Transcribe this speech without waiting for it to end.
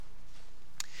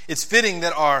It's fitting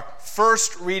that our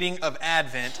first reading of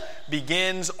Advent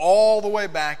begins all the way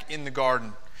back in the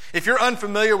garden. If you're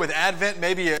unfamiliar with Advent,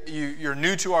 maybe you're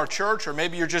new to our church, or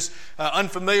maybe you're just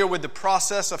unfamiliar with the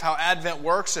process of how Advent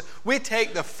works, we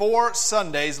take the 4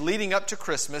 Sundays leading up to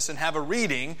Christmas and have a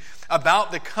reading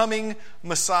about the coming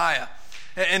Messiah.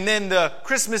 And then the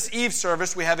Christmas Eve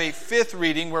service, we have a 5th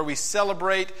reading where we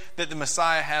celebrate that the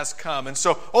Messiah has come. And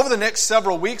so over the next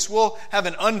several weeks, we'll have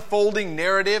an unfolding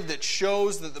narrative that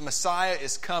shows that the Messiah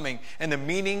is coming and the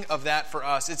meaning of that for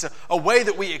us. It's a way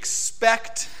that we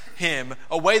expect Him,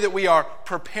 a way that we are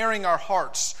preparing our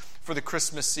hearts for the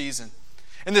Christmas season.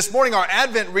 And this morning, our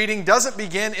Advent reading doesn't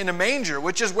begin in a manger,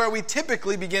 which is where we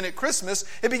typically begin at Christmas.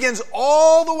 It begins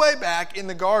all the way back in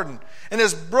the garden. And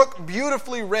as Brooke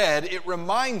beautifully read, it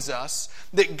reminds us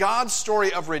that God's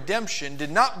story of redemption did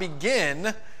not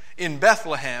begin in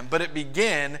Bethlehem, but it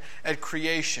began at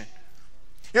creation.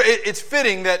 It's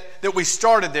fitting that we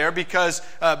started there because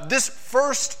this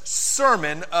first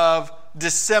sermon of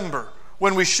December,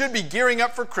 when we should be gearing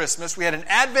up for Christmas, we had an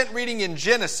Advent reading in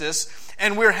Genesis,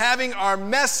 and we're having our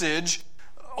message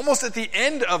almost at the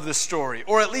end of the story,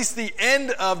 or at least the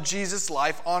end of Jesus'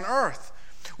 life on earth.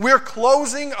 We're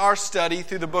closing our study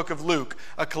through the book of Luke,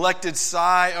 a collected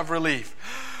sigh of relief.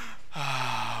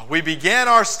 We began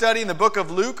our study in the book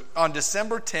of Luke on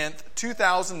December 10th,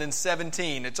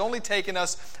 2017. It's only taken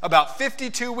us about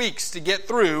 52 weeks to get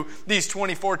through these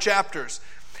 24 chapters.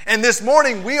 And this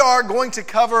morning, we are going to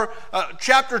cover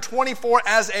chapter 24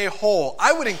 as a whole.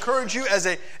 I would encourage you as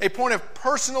a point of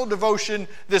personal devotion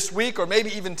this week, or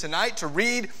maybe even tonight, to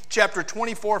read chapter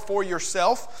 24 for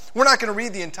yourself. We're not going to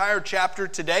read the entire chapter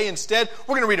today. Instead,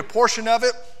 we're going to read a portion of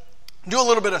it, do a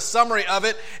little bit of summary of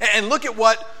it, and look at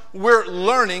what we're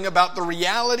learning about the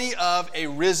reality of a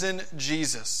risen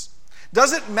Jesus.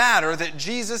 Does it matter that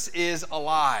Jesus is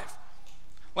alive?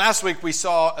 Last week, we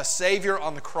saw a Savior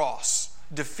on the cross,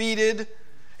 defeated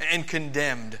and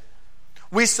condemned.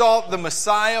 We saw the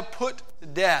Messiah put to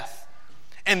death,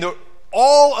 and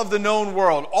all of the known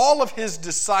world, all of His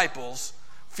disciples,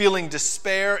 feeling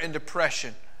despair and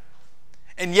depression.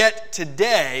 And yet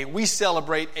today we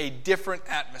celebrate a different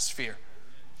atmosphere.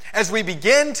 As we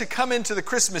begin to come into the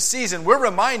Christmas season, we're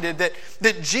reminded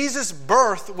that Jesus'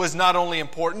 birth was not only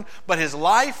important, but His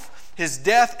life, His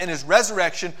death, and His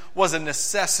resurrection was a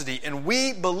necessity. And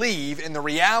we believe in the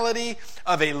reality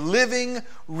of a living,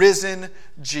 risen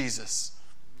Jesus.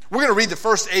 We're going to read the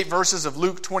first 8 verses of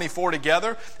Luke 24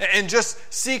 together and just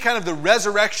see kind of the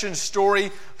resurrection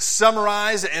story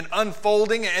summarized and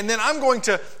unfolding. And then I'm going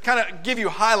to kind of give you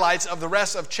highlights of the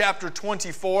rest of chapter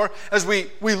 24 as we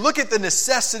look at the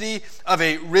necessity of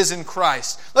a risen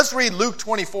Christ. Let's read Luke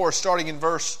 24 starting in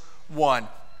verse 1.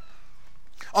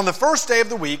 On the first day of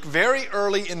the week, very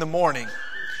early in the morning,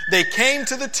 they came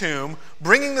to the tomb,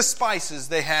 bringing the spices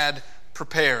they had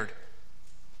prepared.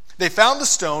 They found the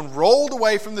stone rolled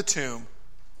away from the tomb.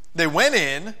 They went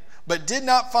in, but did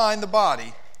not find the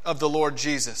body of the Lord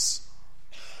Jesus.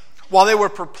 While they were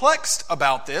perplexed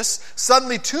about this,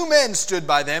 suddenly 2 men stood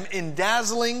by them in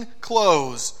dazzling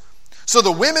clothes. So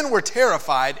the women were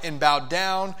terrified and bowed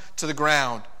down to the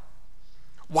ground.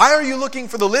 "Why are you looking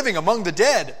for the living among the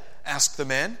dead?" asked the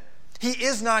men. "He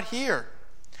is not here,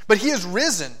 but He is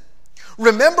risen.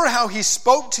 Remember how He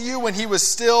spoke to you when He was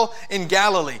still in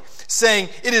Galilee, saying,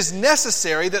 'It is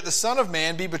necessary that the Son of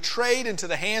Man be betrayed into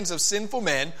the hands of sinful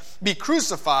men, be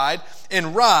crucified,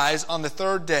 and rise on the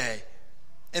 3rd day.'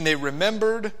 And they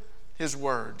remembered His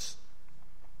words."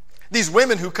 These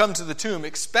women who come to the tomb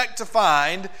expect to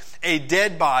find a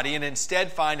dead body and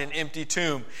instead find an empty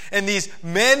tomb. And these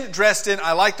men dressed in,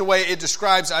 I like the way it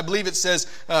describes, I believe it says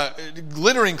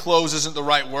glittering clothes isn't the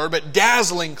right word, but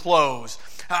dazzling clothes.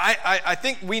 I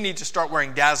think we need to start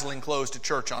wearing dazzling clothes to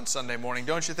church on Sunday morning,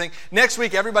 don't you think? Next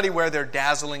week, everybody wear their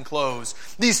dazzling clothes.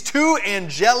 These 2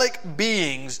 angelic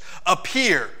beings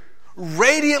appear,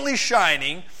 radiantly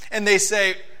shining, and they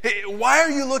say, "Hey, why are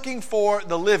you looking for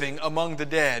the living among the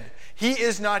dead? He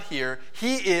is not here.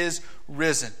 He is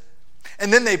risen."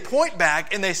 And then they point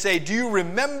back and they say, "Do you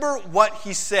remember what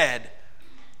He said?"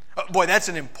 Boy, that's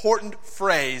an important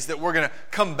phrase that we're going to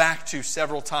come back to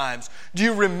several times. Do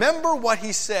you remember what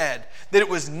He said? That it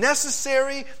was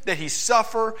necessary that He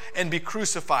suffer and be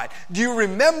crucified. Do you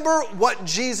remember what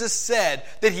Jesus said?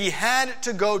 That He had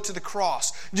to go to the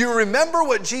cross. Do you remember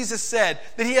what Jesus said?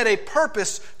 That He had a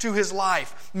purpose to His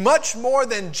life. Much more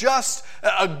than just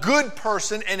a good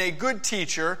person and a good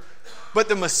teacher, but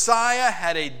the Messiah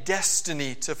had a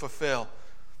destiny to fulfill.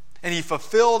 And He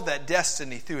fulfilled that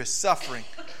destiny through His suffering,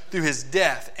 through His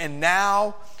death, and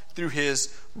now through His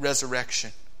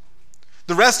resurrection.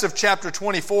 The rest of chapter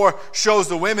 24 shows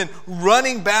the women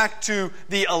running back to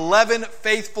the 11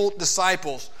 faithful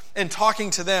disciples and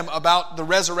talking to them about the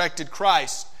resurrected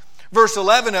Christ. Verse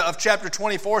 11 of chapter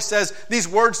 24 says these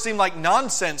words seem like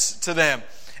nonsense to them,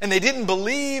 and they didn't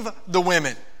believe the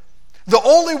women. The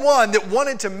only one that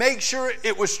wanted to make sure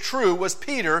it was true was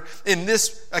Peter in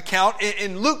this account.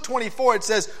 In Luke 24 it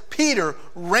says, Peter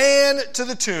ran to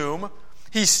the tomb,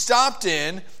 he stopped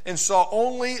in and saw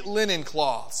only linen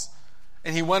cloths,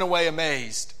 and he went away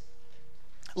amazed.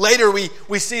 Later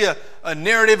we see a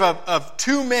narrative of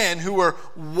two men who were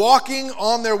walking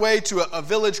on their way to a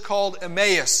village called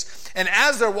Emmaus. And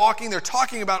as they're walking, they're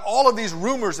talking about all of these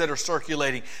rumors that are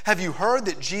circulating. Have you heard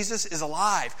that Jesus is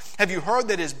alive? Have you heard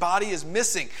that his body is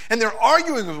missing? And they're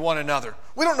arguing with one another.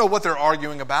 We don't know what they're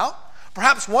arguing about.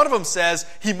 Perhaps one of them says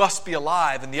he must be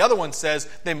alive, and the other one says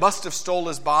they must have stole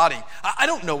his body. I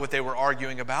don't know what they were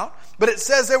arguing about, but it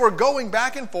says they were going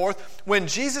back and forth when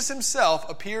Jesus himself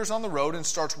appears on the road and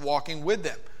starts walking with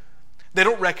them. They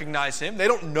don't recognize him. They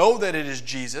don't know that it is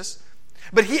Jesus.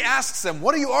 But he asks them,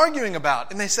 what are you arguing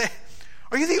about? And they say,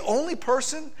 are you the only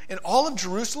person in all of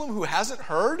Jerusalem who hasn't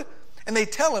heard? And they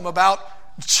tell him about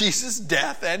Jesus'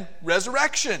 death and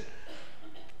resurrection.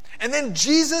 And then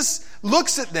Jesus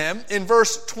looks at them in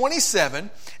verse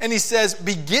 27, and he says,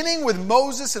 beginning with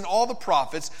Moses and all the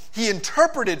prophets, he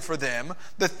interpreted for them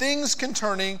the things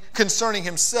concerning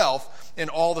himself in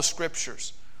all the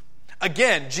scriptures.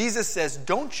 Again, Jesus says,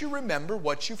 don't you remember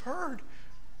what you've heard?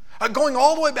 Going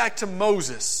all the way back to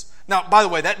Moses. Now, by the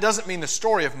way, that doesn't mean the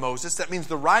story of Moses. That means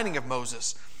the writing of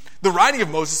Moses. The writing of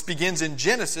Moses begins in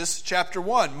Genesis chapter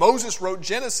 1. Moses wrote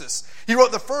Genesis. He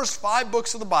wrote the first 5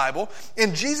 books of the Bible.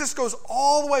 And Jesus goes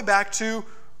all the way back to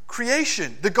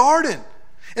creation, the garden.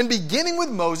 And beginning with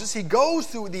Moses, he goes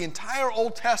through the entire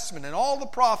Old Testament and all the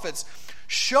prophets,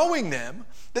 showing them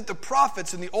that the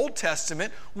prophets in the Old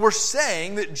Testament were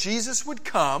saying that Jesus would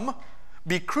come,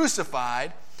 be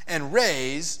crucified, and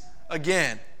raise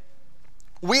again.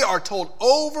 We are told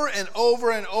over and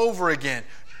over and over again,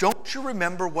 don't you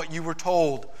remember what you were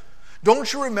told?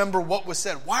 Don't you remember what was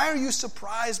said? Why are you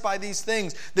surprised by these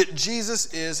things that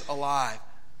Jesus is alive?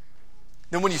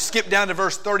 Then when you skip down to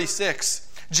verse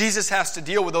 36, Jesus has to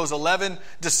deal with those 11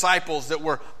 disciples that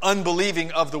were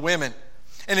unbelieving of the women.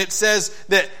 And it says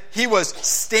that he was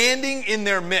standing in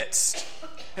their midst.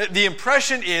 The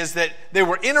impression is that they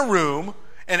were in a room,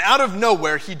 and out of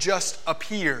nowhere he just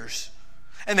appears.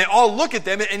 And they all look at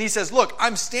them, and he says, look,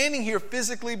 I'm standing here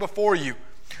physically before you.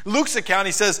 Luke's account,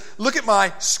 he says, look at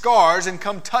my scars and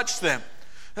come touch them.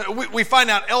 We find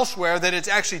out elsewhere that it's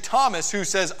actually Thomas who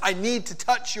says, I need to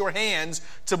touch your hands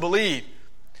to believe.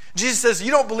 Jesus says,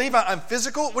 you don't believe I'm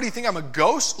physical? What do you think, I'm a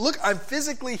ghost? Look, I'm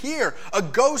physically here. A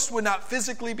ghost would not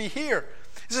physically be here.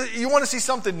 He says, you want to see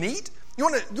something neat? You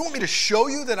want me to show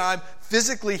you that I'm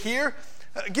physically here?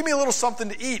 Give me a little something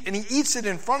to eat. And he eats it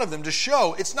in front of them to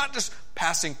show it's not just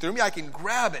passing through me. I can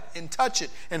grab it and touch it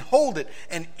and hold it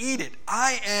and eat it.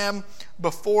 I am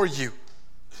before you.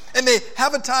 And they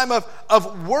have a time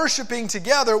of worshiping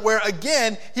together where,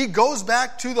 again, he goes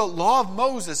back to the law of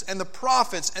Moses and the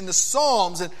prophets and the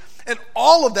Psalms and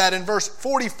all of that in verse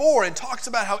 44 and talks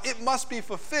about how it must be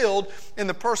fulfilled in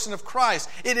the person of Christ.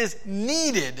 It is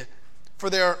needed for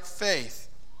their faith.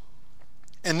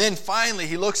 And then finally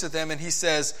he looks at them and he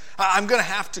says, I'm going to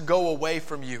have to go away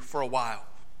from you for a while.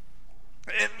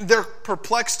 And they're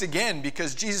perplexed again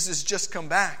because Jesus has just come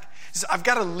back. He says, I've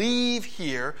got to leave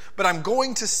here, but I'm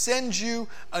going to send you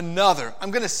another.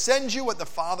 I'm going to send you what the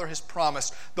Father has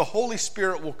promised. The Holy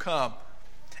Spirit will come.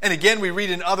 And again, we read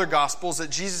in other Gospels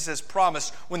that Jesus has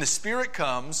promised when the Spirit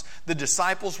comes, the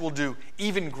disciples will do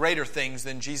even greater things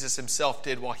than Jesus himself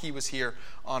did while he was here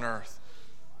on earth.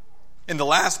 In the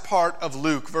last part of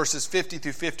Luke, verses 50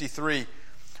 through 53,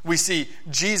 we see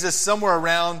Jesus somewhere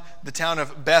around the town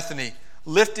of Bethany,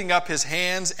 lifting up his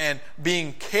hands and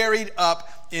being carried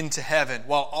up into heaven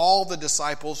while all the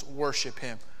disciples worship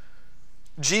him.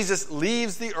 Jesus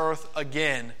leaves the earth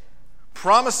again,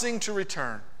 promising to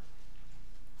return.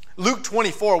 Luke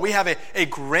 24, we have a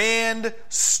grand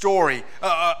story,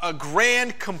 a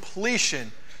grand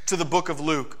completion to the book of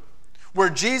Luke, where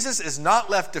Jesus is not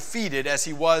left defeated as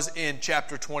he was in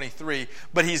chapter 23,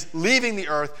 but he's leaving the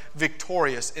earth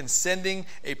victorious and sending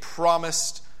a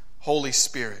promised Holy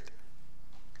Spirit.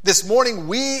 This morning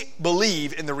we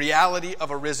believe in the reality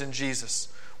of a risen Jesus.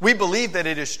 We believe that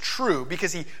it is true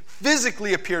because he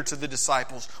physically appeared to the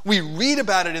disciples. We read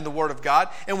about it in the Word of God,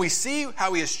 and we see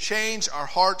how he has changed our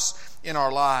hearts in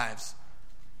our lives.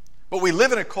 But we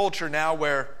live in a culture now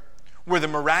where the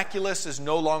miraculous is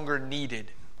no longer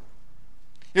needed.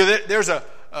 You know, there's a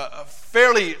a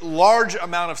fairly large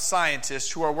amount of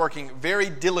scientists who are working very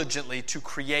diligently to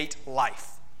create life.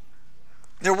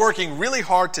 They're working really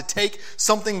hard to take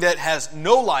something that has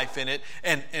no life in it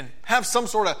and have some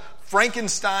sort of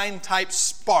Frankenstein-type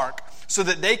spark so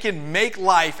that they can make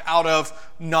life out of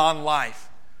non-life.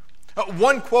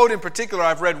 One quote in particular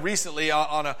I've read recently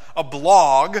on a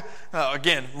blog,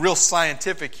 again, real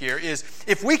scientific here, is,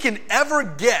 if we can ever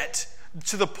get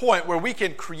to the point where we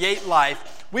can create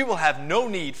life, we will have no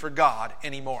need for God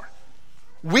anymore.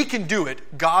 We can do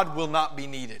it. God will not be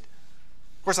needed.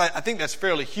 Of course, I think that's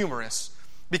fairly humorous,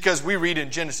 because we read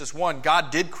in Genesis 1, God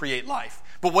did create life.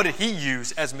 But what did He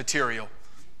use as material?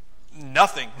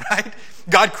 Nothing, right?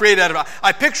 God created out of...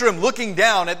 I picture Him looking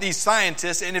down at these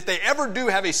scientists, and if they ever do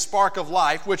have a spark of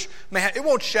life, which it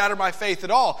won't shatter my faith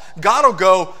at all, God will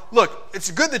go, look,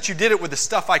 it's good that you did it with the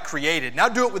stuff I created. Now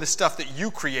do it with the stuff that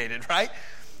you created, right?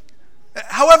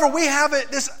 However, we have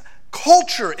this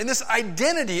culture and this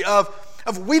identity of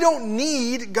we don't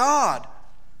need God.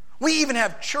 We even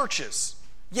have churches,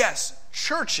 yes,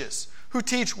 churches, who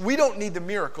teach we don't need the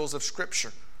miracles of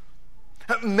Scripture.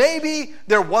 Maybe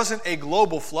there wasn't a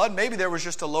global flood. Maybe there was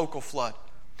just a local flood.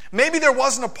 Maybe there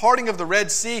wasn't a parting of the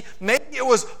Red Sea. Maybe it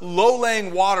was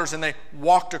low-laying waters and they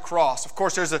walked across. Of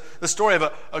course, there's the story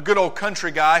of a good old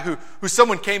country guy who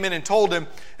someone came in and told him,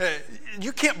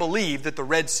 you can't believe that the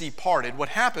Red Sea parted. What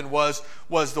happened was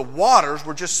the waters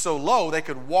were just so low they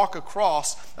could walk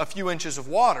across a few inches of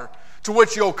water. To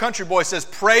which the old country boy says,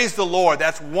 praise the Lord,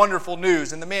 that's wonderful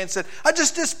news. And the man said, I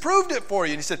just disproved it for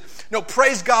you. And he said, no,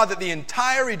 praise God that the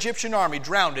entire Egyptian army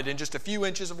drowned it in just a few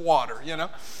inches of water, you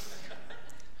know.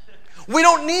 We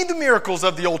don't need the miracles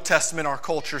of the Old Testament, our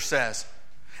culture says.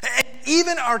 And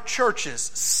even our churches,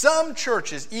 some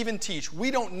churches even teach we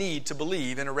don't need to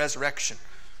believe in a resurrection.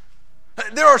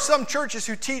 There are some churches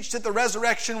who teach that the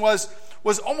resurrection was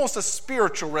almost a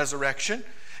spiritual resurrection.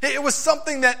 It was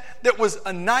something that was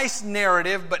a nice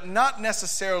narrative, but not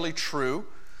necessarily true.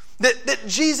 That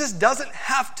Jesus doesn't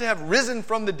have to have risen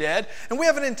from the dead. And we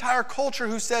have an entire culture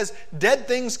who says dead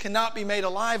things cannot be made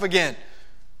alive again.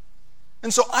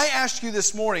 And so I ask you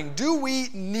this morning, do we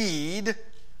need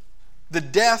the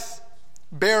death,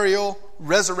 burial,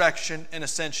 resurrection, and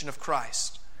ascension of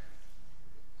Christ?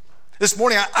 This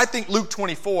morning, I think Luke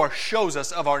 24 shows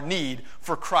us of our need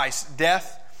for Christ's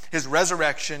death, His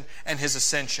resurrection, and His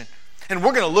ascension. And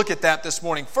we're going to look at that this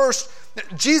morning. First,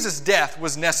 Jesus' death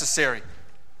was necessary.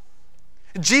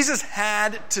 Jesus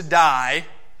had to die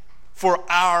for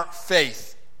our faith.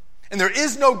 And there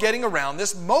is no getting around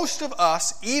this. Most of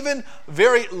us, even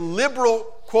very liberal,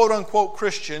 quote-unquote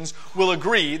Christians, will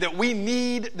agree that we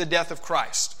need the death of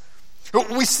Christ.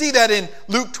 We see that in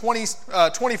Luke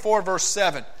 24, verse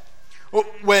 7,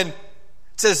 when it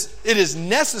says, it is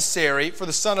necessary for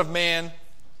the Son of Man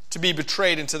to be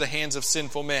betrayed into the hands of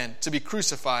sinful men, to be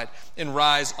crucified and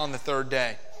rise on the third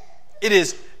day. It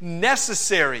is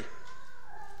necessary.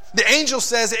 The angel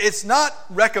says it's not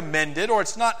recommended or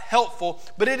it's not helpful,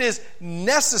 but it is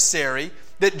necessary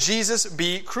that Jesus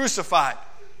be crucified.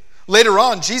 Later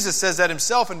on, Jesus says that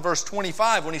himself in verse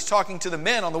 25 when he's talking to the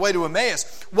men on the way to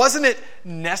Emmaus. Wasn't it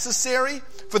necessary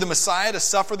for the Messiah to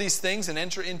suffer these things and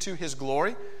enter into His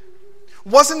glory?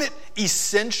 Wasn't it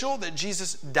essential that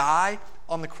Jesus die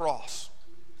on the cross?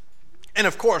 And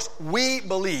of course, we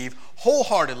believe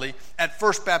wholeheartedly at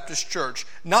First Baptist Church,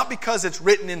 not because it's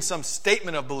written in some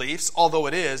statement of beliefs, although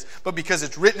it is, but because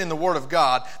it's written in the Word of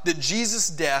God, that Jesus'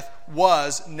 death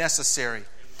was necessary.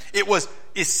 It was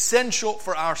essential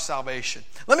for our salvation.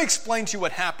 Let me explain to you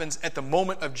what happens at the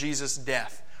moment of Jesus'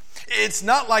 death. It's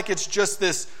not like it's just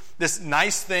this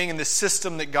nice thing and this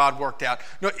system that God worked out.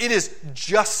 No, it is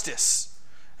justice.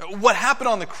 What happened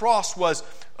on the cross was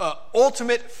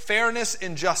ultimate fairness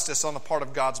and justice on the part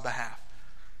of God's behalf.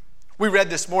 We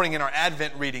read this morning in our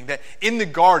Advent reading that in the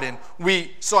garden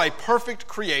we saw a perfect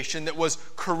creation that was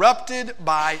corrupted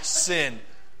by sin.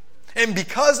 And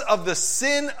because of the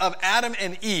sin of Adam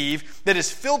and Eve that is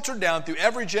filtered down through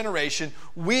every generation,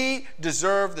 we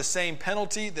deserve the same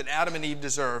penalty that Adam and Eve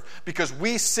deserve because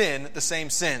we sin the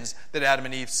same sins that Adam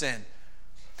and Eve sinned.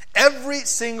 Every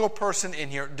single person in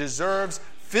here deserves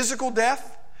physical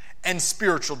death and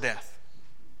spiritual death.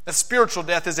 That spiritual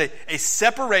death is a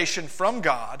separation from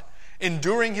God,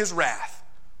 enduring His wrath.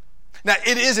 Now,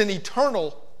 it is an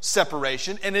eternal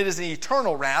separation, and it is an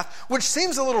eternal wrath, which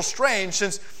seems a little strange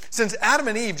since Adam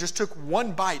and Eve just took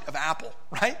one bite of apple,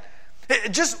 right?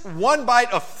 Just one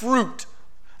bite of fruit.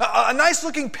 A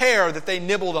nice-looking pear that they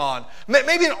nibbled on.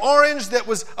 Maybe an orange that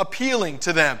was appealing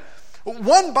to them.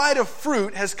 One bite of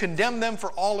fruit has condemned them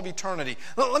for all of eternity.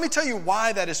 Let me tell you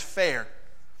why that is fair.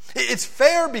 It's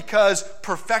fair because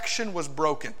perfection was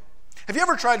broken. Have you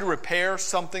ever tried to repair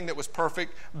something that was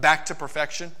perfect back to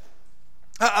perfection?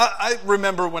 I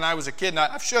remember when I was a kid, and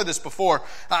I've shared this before,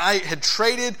 I had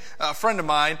traded a friend of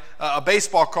mine a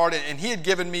baseball card, and he had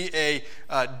given me a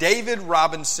David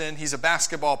Robinson, he's a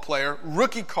basketball player,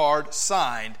 rookie card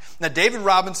signed. Now, David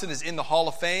Robinson is in the Hall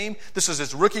of Fame. This was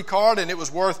his rookie card, and it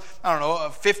was worth,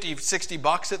 $50,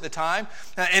 $60 at the time.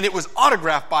 And it was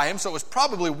autographed by him, so it was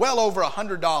probably well over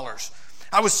 $100.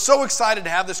 I was so excited to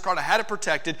have this card. I had it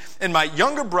protected. And my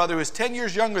younger brother, who is 10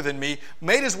 years younger than me,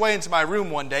 made his way into my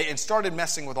room one day and started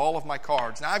messing with all of my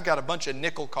cards. Now, I've got a bunch of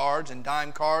nickel cards and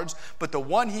dime cards, but the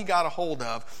one he got a hold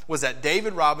of was that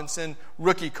David Robinson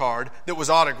rookie card that was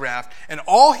autographed. And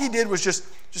all he did was just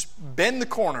bend the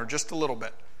corner just a little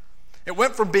bit. It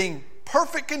went from being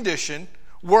perfect condition,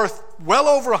 worth well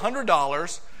over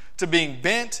 $100, to being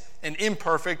bent and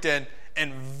imperfect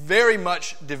and very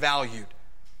much devalued.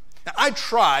 Now, I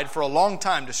tried for a long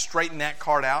time to straighten that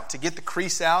card out, to get the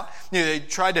crease out. They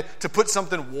tried to put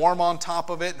something warm on top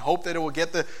of it and hope that it would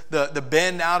get the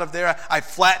bend out of there. I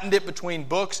flattened it between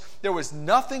books. There was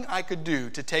nothing I could do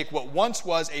to take what once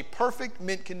was a perfect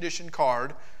mint condition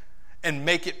card and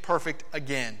make it perfect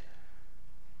again.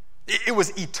 It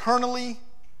was eternally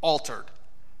altered.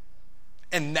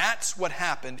 And that's what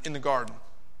happened in the garden.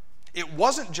 It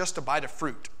wasn't just a bite of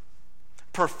fruit.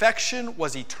 Perfection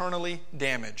was eternally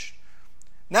damaged.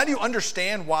 Now do you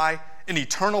understand why an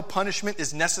eternal punishment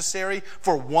is necessary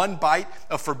for one bite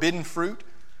of forbidden fruit?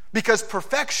 Because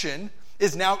perfection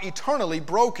is now eternally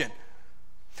broken.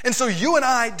 And so you and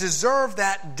I deserve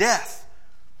that death.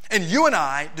 And you and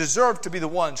I deserve to be the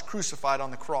ones crucified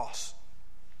on the cross.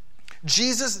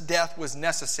 Jesus' death was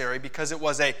necessary because it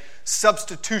was a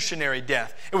substitutionary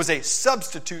death. It was a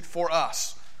substitute for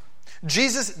us.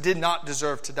 Jesus did not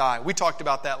deserve to die. We talked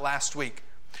about that last week.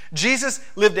 Jesus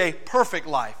lived a perfect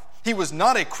life. He was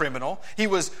not a criminal. He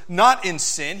was not in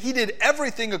sin. He did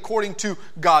everything according to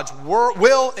God's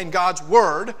will and God's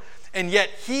word, and yet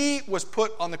he was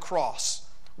put on the cross.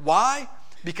 Why?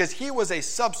 Because he was a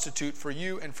substitute for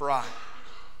you and for I.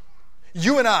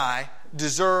 You and I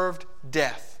deserved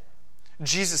death.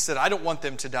 Jesus said, I don't want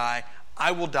them to die.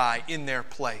 I will die in their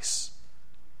place.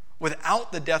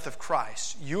 Without the death of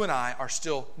Christ, you and I are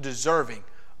still deserving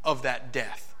of that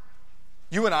death.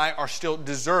 You and I are still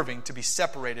deserving to be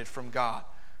separated from God.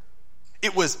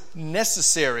 It was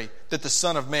necessary that the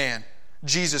Son of Man,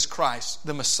 Jesus Christ,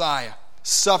 the Messiah,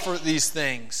 suffer these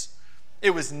things.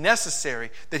 It was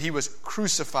necessary that he was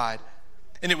crucified.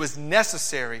 And it was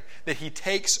necessary that he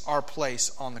takes our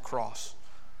place on the cross.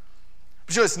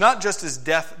 But it's not just his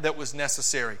death that was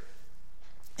necessary.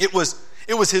 It was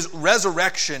his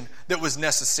resurrection that was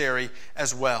necessary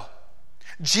as well.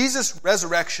 Jesus'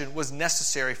 resurrection was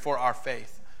necessary for our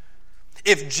faith.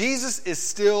 If Jesus is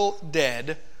still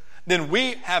dead, then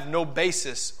we have no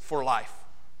basis for life.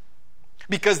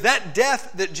 Because that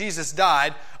death that Jesus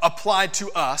died applied to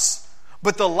us,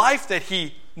 but the life that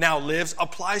he now lives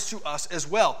applies to us as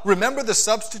well. Remember the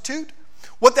substitute?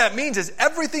 What that means is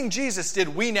everything Jesus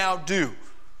did, we now do.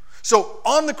 So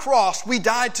on the cross, we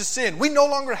died to sin. We no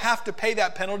longer have to pay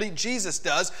that penalty. Jesus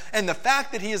does. And the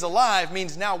fact that he is alive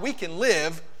means now we can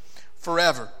live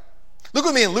forever. Look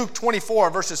with me in Luke 24,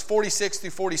 verses 46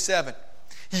 through 47.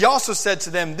 He also said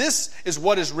to them, this is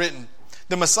what is written.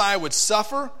 The Messiah would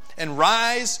suffer and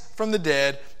rise from the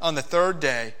dead on the third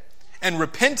day. And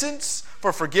repentance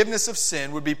for forgiveness of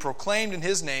sin would be proclaimed in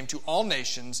his name to all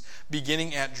nations,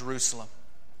 beginning at Jerusalem.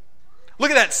 Look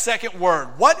at that second word.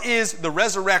 What is the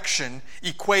resurrection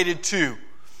equated to?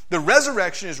 The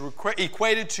resurrection is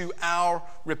equated to our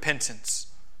repentance.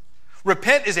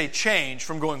 Repent is a change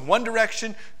from going one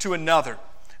direction to another.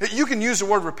 You can use the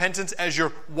word repentance as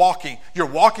you're walking. You're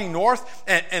walking north,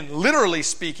 and literally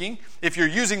speaking, if you're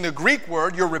using the Greek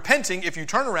word, you're repenting if you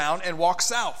turn around and walk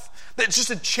south. That's just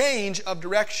a change of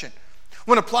direction.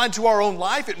 When applied to our own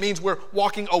life, it means we're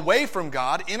walking away from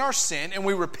God in our sin, and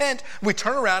we repent, we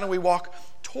turn around, and we walk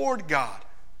toward God.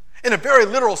 In a very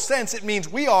literal sense, it means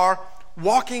we are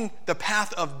walking the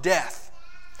path of death,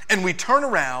 and we turn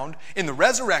around in the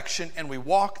resurrection, and we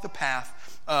walk the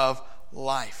path of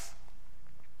life.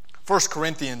 1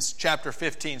 Corinthians chapter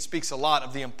 15 speaks a lot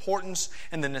of the importance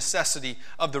and the necessity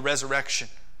of the resurrection,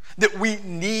 that we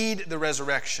need the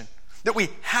resurrection, that we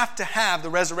have to have the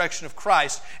resurrection of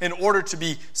Christ in order to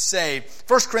be saved.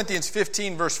 1 Corinthians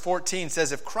 15 verse 14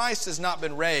 says, if Christ has not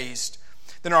been raised,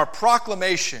 then our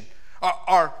proclamation,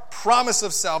 our promise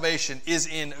of salvation is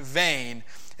in vain.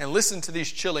 And listen to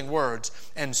these chilling words,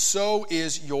 and so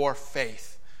is your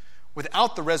faith.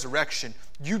 Without the resurrection,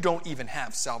 you don't even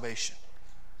have salvation.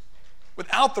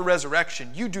 Without the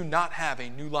resurrection, you do not have a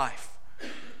new life.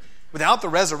 Without the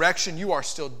resurrection, you are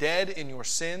still dead in your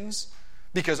sins,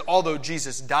 because although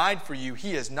Jesus died for you,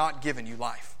 He has not given you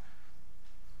life.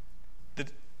 The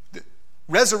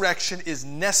resurrection is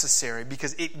necessary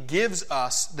because it gives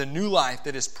us the new life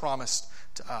that is promised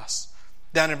to us.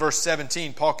 Down in verse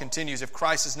 17, Paul continues, if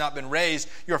Christ has not been raised,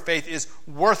 your faith is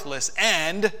worthless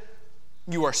and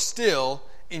you are still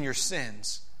in your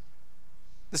sins.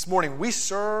 This morning, we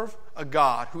serve a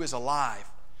God who is alive,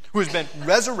 who has been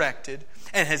resurrected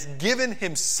and has given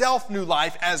Himself new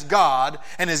life as God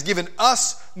and has given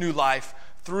us new life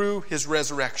through His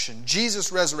resurrection.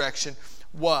 Jesus' resurrection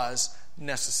was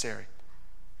necessary.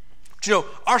 But you know,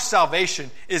 our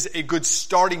salvation is a good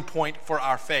starting point for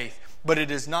our faith, but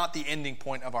it is not the ending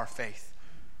point of our faith.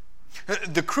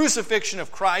 The crucifixion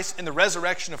of Christ and the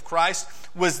resurrection of Christ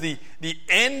was the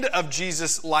end of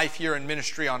Jesus' life here in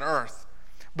ministry on earth,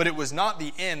 but it was not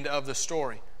the end of the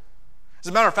story. As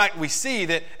a matter of fact, we see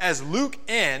that as Luke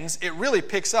ends, it really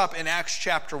picks up in Acts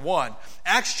chapter 1.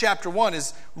 Acts chapter 1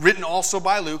 is written also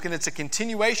by Luke, and it's a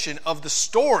continuation of the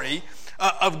story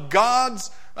of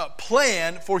God's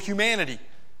plan for humanity.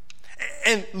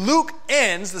 And Luke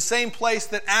ends the same place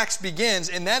that Acts begins,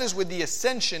 and that is with the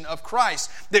ascension of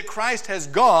Christ. That Christ has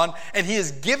gone, and He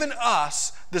has given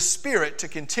us the Spirit to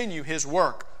continue His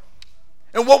work.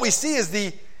 And what we see is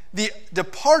the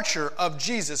departure of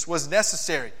Jesus was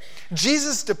necessary.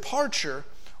 Jesus' departure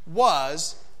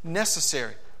was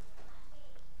necessary.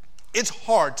 It's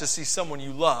hard to see someone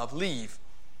you love leave.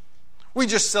 We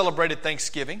just celebrated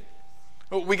Thanksgiving.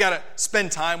 We got to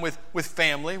spend time with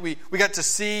family. We got to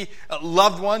see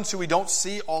loved ones who we don't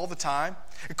see all the time.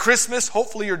 At Christmas,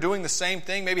 hopefully you're doing the same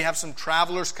thing. Maybe have some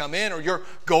travelers come in, or you're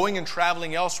going and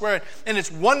traveling elsewhere. And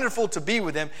it's wonderful to be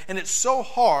with them, and it's so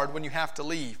hard when you have to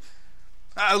leave.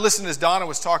 I listened as Donna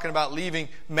was talking about leaving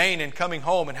Maine and coming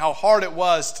home and how hard it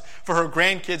was for her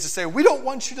grandkids to say, we don't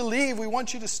want you to leave, we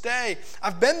want you to stay.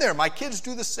 I've been there. My kids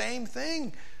do the same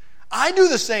thing. I do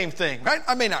the same thing, right?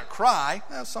 I may not cry.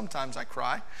 Well, sometimes I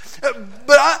cry.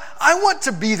 But I want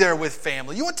to be there with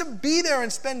family. You want to be there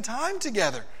and spend time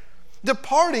together.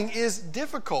 Departing is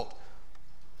difficult.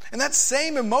 And that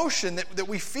same emotion that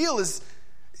we feel is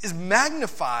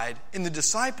magnified in the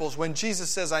disciples when Jesus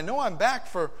says, I know I'm back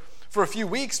for a few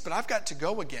weeks, but I've got to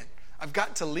go again. I've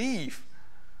got to leave.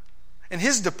 And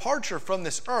His departure from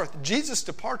this earth, Jesus'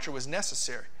 departure was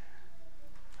necessary.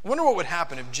 I wonder what would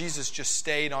happen if Jesus just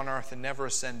stayed on earth and never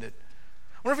ascended.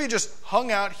 I wonder if He just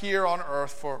hung out here on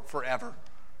earth forever.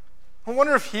 I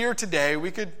wonder if here today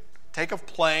we could take a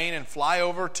plane and fly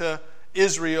over to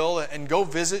Israel and go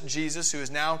visit Jesus, who is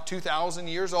now 2,000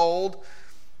 years old.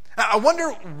 I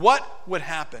wonder what would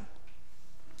happen.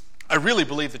 I really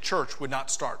believe the church would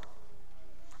not start.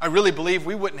 I really believe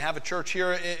we wouldn't have a church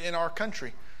here in our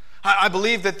country. I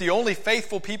believe that the only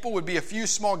faithful people would be a few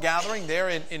small gathering there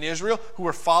in Israel who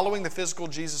are following the physical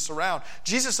Jesus around.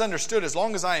 Jesus understood, as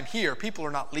long as I am here, people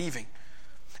are not leaving.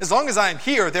 As long as I am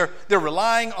here, they're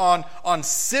relying on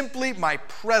simply my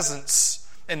presence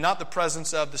and not the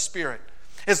presence of the Spirit.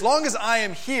 As long as I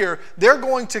am here, they're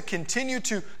going to continue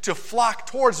to flock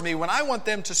towards me when I want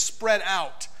them to spread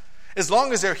out. As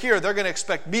long as they're here, they're going to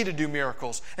expect me to do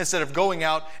miracles instead of going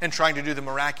out and trying to do the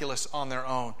miraculous on their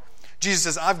own. Jesus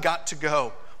says, I've got to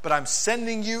go, but I'm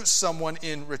sending you someone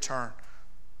in return.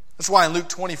 That's why in Luke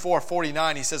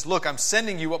 24:49, He says, look, I'm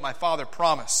sending you what my Father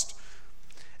promised.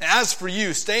 And as for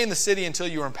you, stay in the city until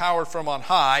you are empowered from on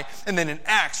high. And then in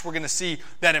Acts, we're going to see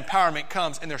that empowerment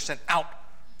comes and they're sent out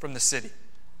from the city.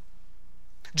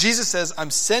 Jesus says,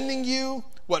 I'm sending you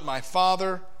what my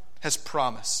Father has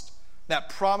promised. That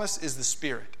promise is the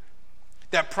Spirit.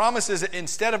 That promise is that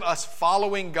instead of us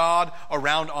following God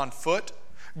around on foot,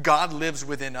 God lives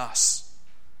within us.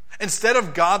 Instead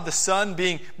of God the Son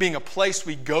being a place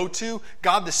we go to,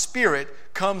 God the Spirit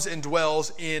comes and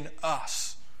dwells in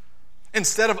us.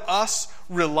 Instead of us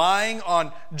relying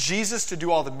on Jesus to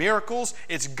do all the miracles,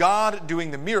 it's God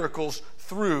doing the miracles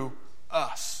through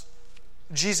us.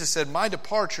 Jesus said, my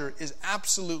departure is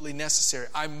absolutely necessary.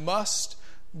 I must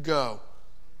go.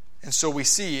 And so we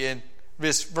see in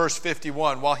verse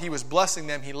 51, while He was blessing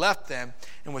them, He left them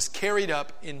and was carried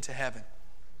up into heaven.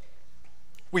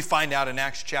 We find out in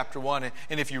Acts chapter 1,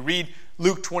 and if you read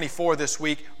Luke 24 this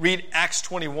week, read Acts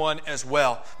 21 as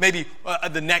well. Maybe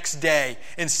the next day,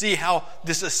 and see how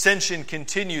this ascension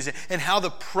continues and how the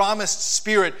promised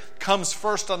Spirit comes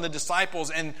first on the disciples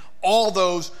and all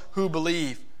those who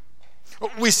believe.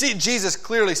 We see Jesus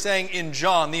clearly saying in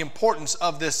John the importance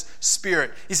of this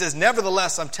Spirit. He says,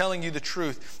 nevertheless, I'm telling you the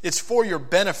truth. It's for your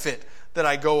benefit that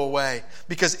I go away.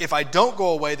 Because if I don't go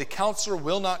away, the Counselor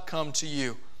will not come to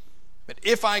you. But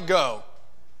if I go,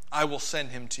 I will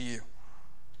send him to you.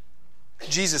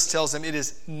 Jesus tells them it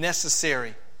is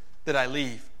necessary that I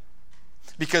leave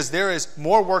because there is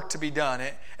more work to be done,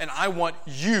 and I want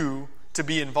you to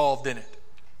be involved in it.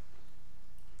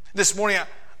 This morning,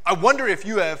 I wonder if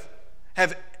you have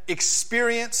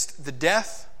experienced the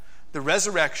death, the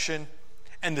resurrection,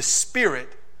 and the Spirit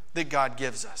that God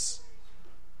gives us.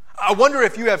 I wonder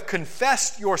if you have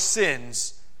confessed your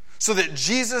sins so that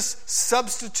Jesus'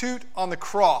 substitute on the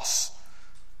cross.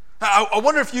 I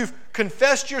wonder if you've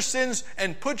confessed your sins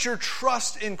and put your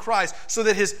trust in Christ so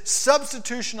that his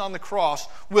substitution on the cross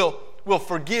will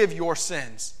forgive your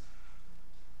sins.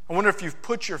 I wonder if you've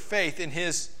put your faith in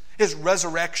his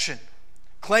resurrection,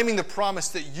 claiming the promise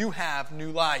that you have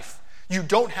new life. You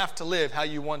don't have to live how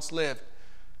you once lived.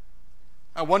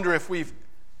 I wonder if we've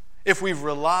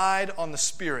relied on the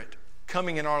Spirit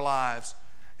coming in our lives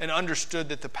and understood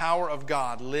that the power of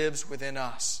God lives within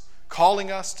us,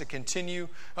 calling us to continue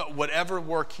whatever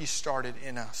work he started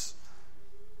in us.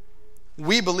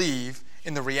 We believe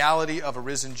in the reality of a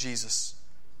risen Jesus.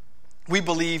 We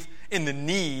believe in the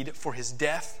need for his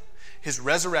death, his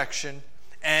resurrection,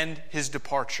 and his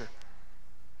departure.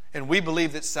 And we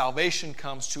believe that salvation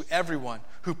comes to everyone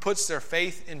who puts their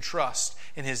faith and trust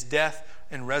in his death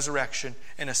and resurrection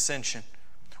and ascension.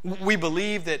 We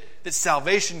believe that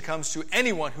salvation comes to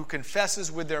anyone who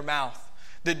confesses with their mouth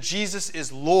that Jesus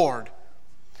is Lord,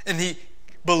 and he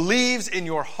believes in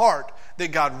your heart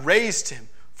that God raised him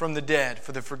from the dead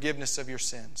for the forgiveness of your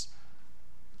sins.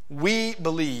 We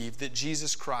believe that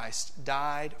Jesus Christ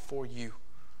died for you,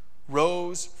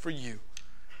 rose for you,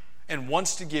 and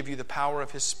wants to give you the power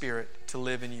of his Spirit to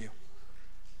live in you.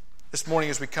 This morning,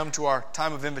 as we come to our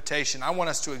time of invitation, I want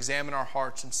us to examine our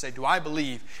hearts and say, do I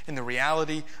believe in the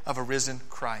reality of a risen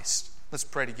Christ? Let's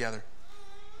pray together.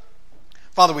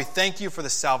 Father, we thank you for the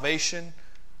salvation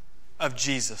of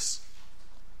Jesus.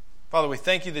 Father, we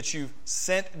thank you that you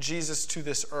sent Jesus to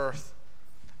this earth,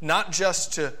 not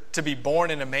just to be born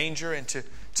in a manger and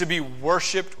to be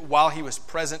worshipped while he was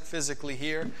present physically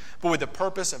here, but with the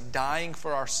purpose of dying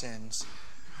for our sins,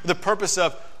 with the purpose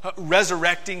of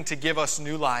resurrecting to give us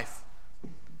new life,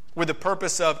 with the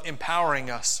purpose of empowering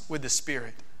us with the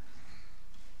Spirit.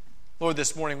 Lord,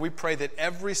 this morning we pray that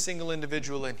every single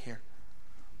individual in here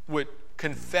would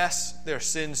confess their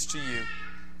sins to you,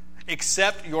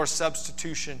 accept your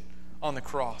substitution on the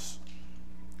cross,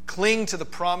 cling to the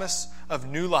promise of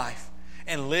new life,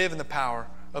 and live in the power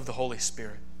of the Holy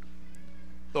Spirit.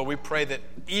 Lord, we pray that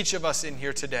each of us in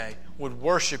here today would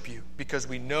worship you because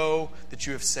we know that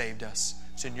you have saved us.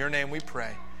 It's in your name we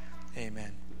pray.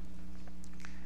 Amen.